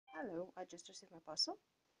Hello, I just received my parcel.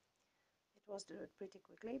 It was delivered pretty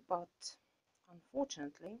quickly, but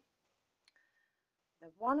unfortunately, the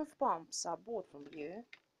one of pumps I bought from you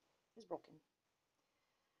is broken.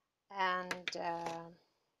 And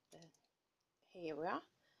here we are.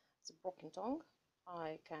 It's a broken tongue.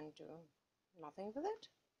 I can do nothing with it.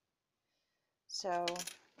 So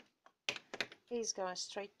he's going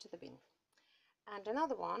straight to the bin. And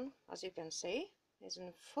another one, as you can see, is in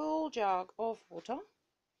a full jug of water.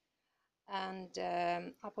 And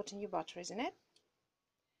I put new batteries in it,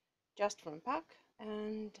 just from pack,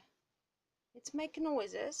 and it's making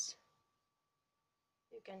noises.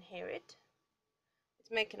 You can hear it.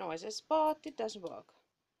 It's making noises, but it doesn't work.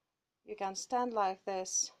 You can stand like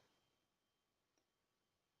this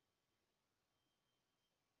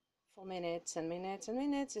for minutes and minutes and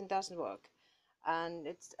minutes, and it doesn't work. And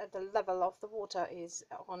it's at the level of the water is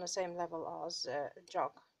on the same level as a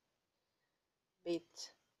jug.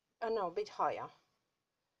 Bit higher.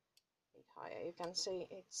 Bit higher. You can see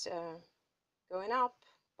it's going up,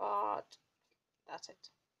 but that's it.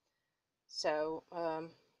 So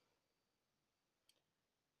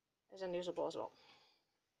it's unusable as well.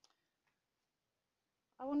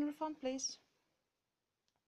 I want a refund, please.